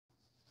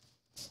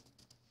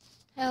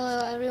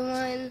Hello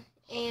everyone,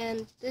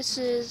 and this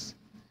is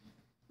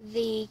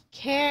the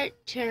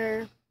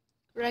character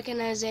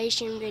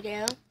recognition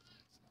video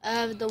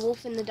of the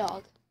wolf and the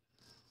dog.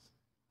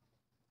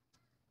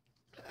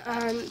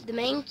 The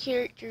main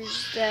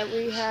characters that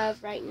we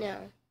have right now.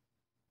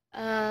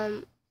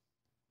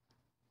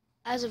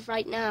 As of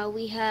right now,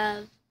 we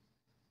have,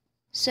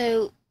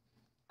 so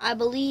I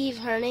believe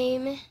her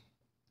name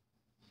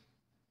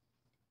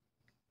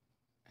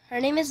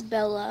is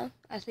Bella,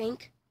 I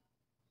think.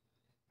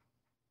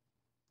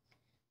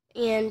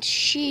 And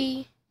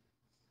he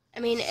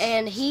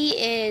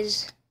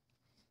is,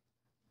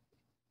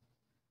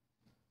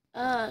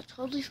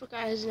 totally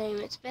forgot his name.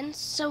 It's been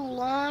so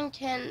long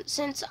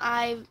since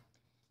I've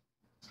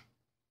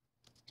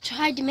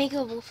tried to make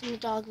a wolf and a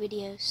dog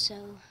video, so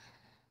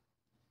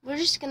we're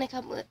just gonna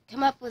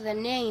come up with a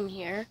name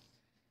here.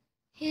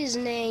 His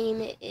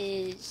name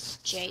is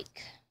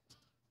Jake.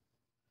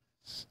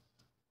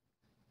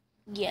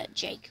 Yeah,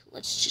 Jake.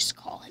 Let's just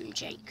call him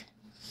Jake.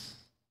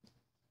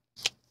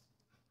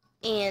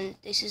 And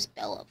this is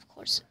Bella, of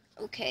course.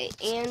 Okay,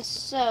 and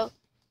so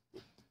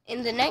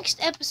in the next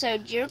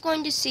episode, you're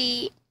going to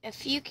see a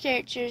few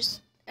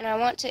characters, and I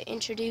want to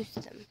introduce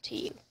them to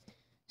you.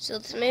 So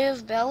let's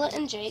move Bella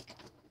and Jake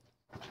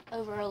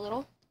over a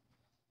little.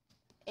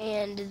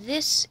 And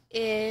this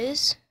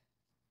is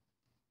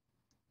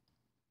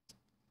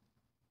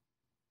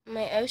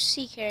my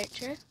OC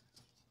character.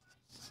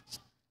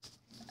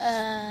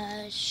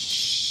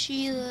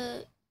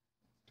 Sheila,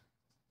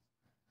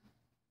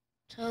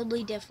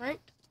 totally different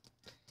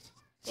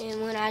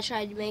and when I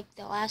tried to make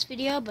the last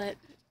video, but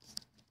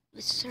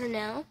this is her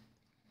now.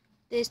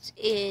 This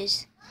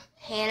is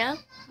Hannah,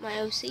 my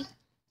OC,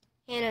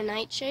 Hannah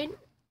Nightshade,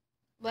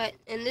 but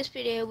in this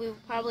video we will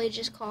probably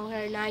just call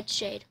her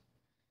Nightshade.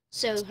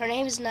 So her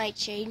name is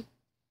Nightshade,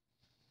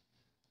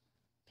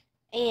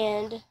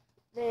 and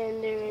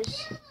then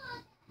there's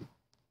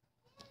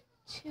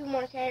two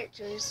more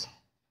characters.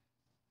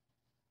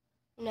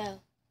 No.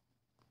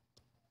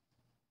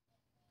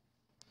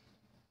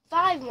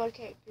 5 more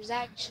characters,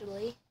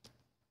 actually.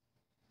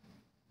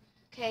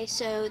 Okay,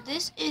 so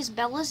this is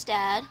Bella's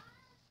dad,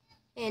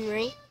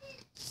 Henry.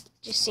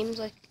 Just seems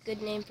like a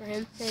good name for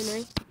him,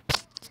 Henry.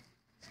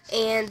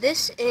 And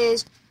this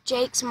is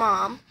Jake's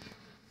mom.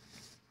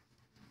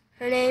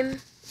 Her name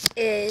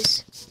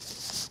is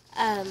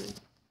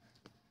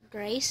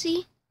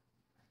Gracie.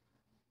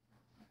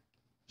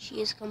 She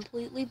is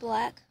completely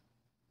black.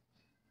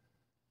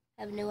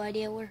 I have no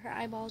idea where her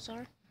eyeballs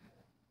are.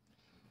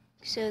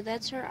 So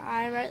that's her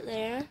eye right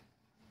there.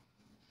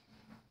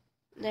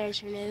 There's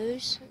her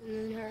nose,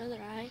 and then her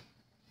other eye.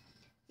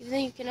 Even though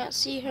you cannot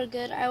see her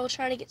good, I will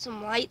try to get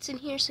some lights in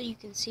here so you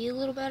can see a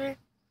little better.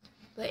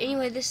 But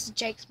anyway, this is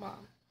Jake's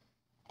mom.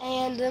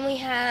 And then we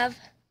have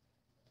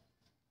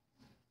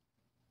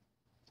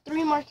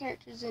 3 more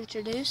characters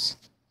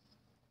introduced.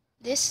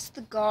 This is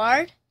the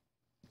guard.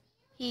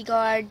 He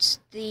guards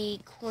the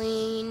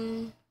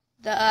queen,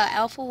 the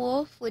alpha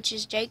wolf, which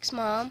is Jake's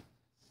mom.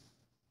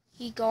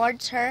 He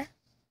guards her.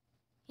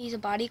 He's a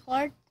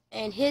bodyguard,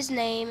 and his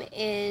name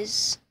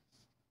is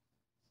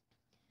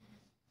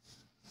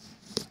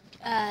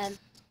I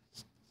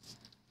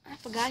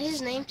forgot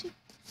his name too.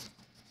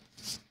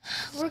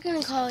 We're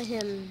gonna call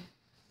him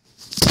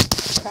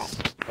crap.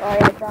 Sorry,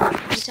 I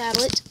dropped the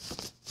tablet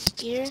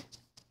here.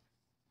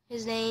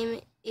 His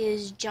name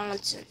is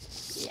Johnson.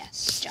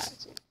 Yes,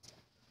 Johnson.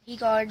 He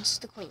guards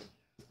the queen.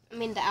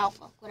 The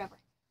alpha, whatever.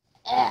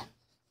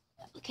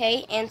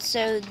 Okay, and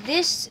so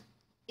this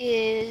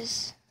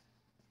is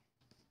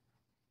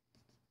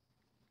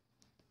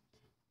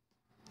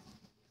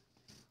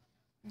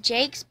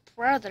Jake's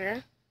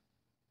brother,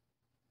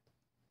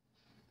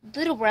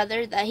 little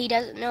brother that he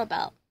doesn't know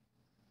about.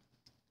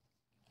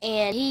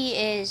 And he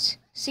is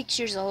 6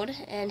 years old,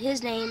 and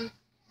his name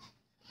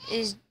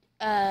is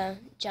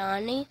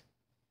Johnny.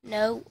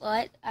 No,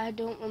 what? I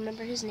don't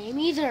remember his name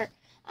either.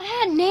 I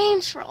had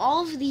names for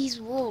all of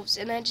these wolves,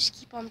 and I just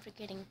keep on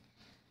forgetting.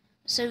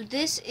 So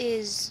this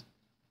is,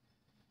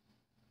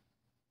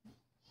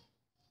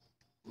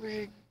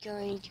 we're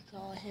going to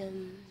call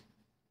him,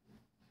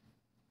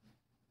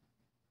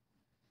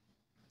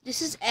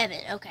 this is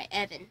Evan. Okay,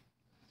 Evan.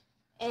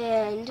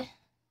 And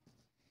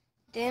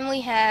then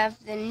we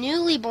have the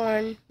newly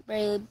born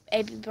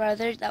baby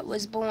brother that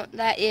was born,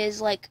 that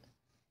is like,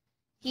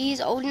 he's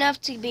old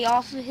enough to be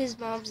off of his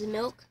mom's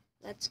milk.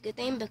 That's a good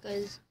thing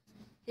because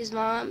his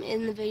mom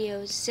in the video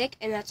is sick,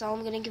 and that's all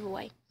I'm going to give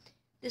away.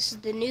 This is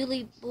the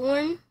newly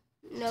born,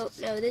 no,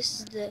 this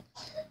is the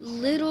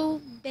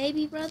little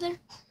baby brother,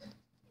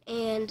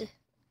 and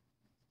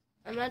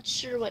I'm not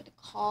sure what to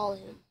call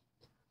him.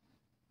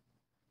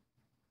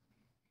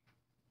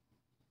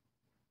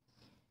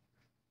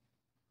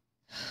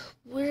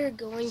 We're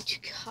going to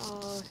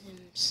call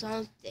him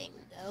something,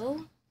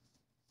 though.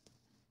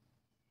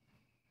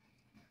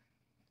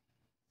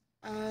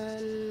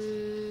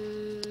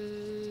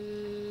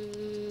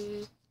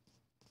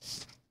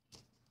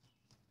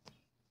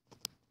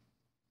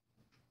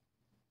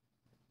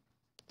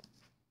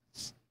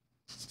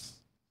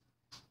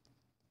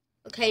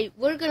 Okay,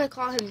 we're gonna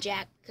call him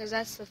Jack because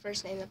that's the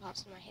first name that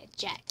pops in my head.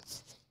 Jack.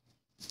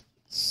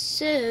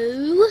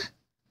 So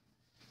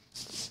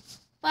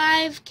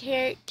 5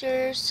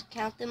 characters.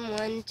 Count them: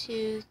 1,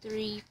 2,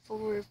 3,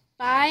 4,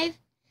 5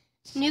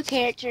 new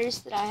characters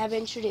that I have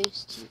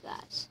introduced to you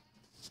guys.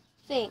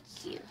 Thank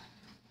you.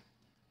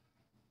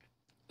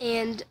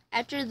 And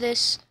after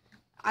this,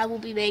 I will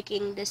be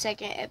making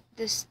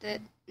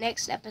the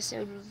next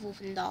episode of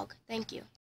Wolf and Dog. Thank you.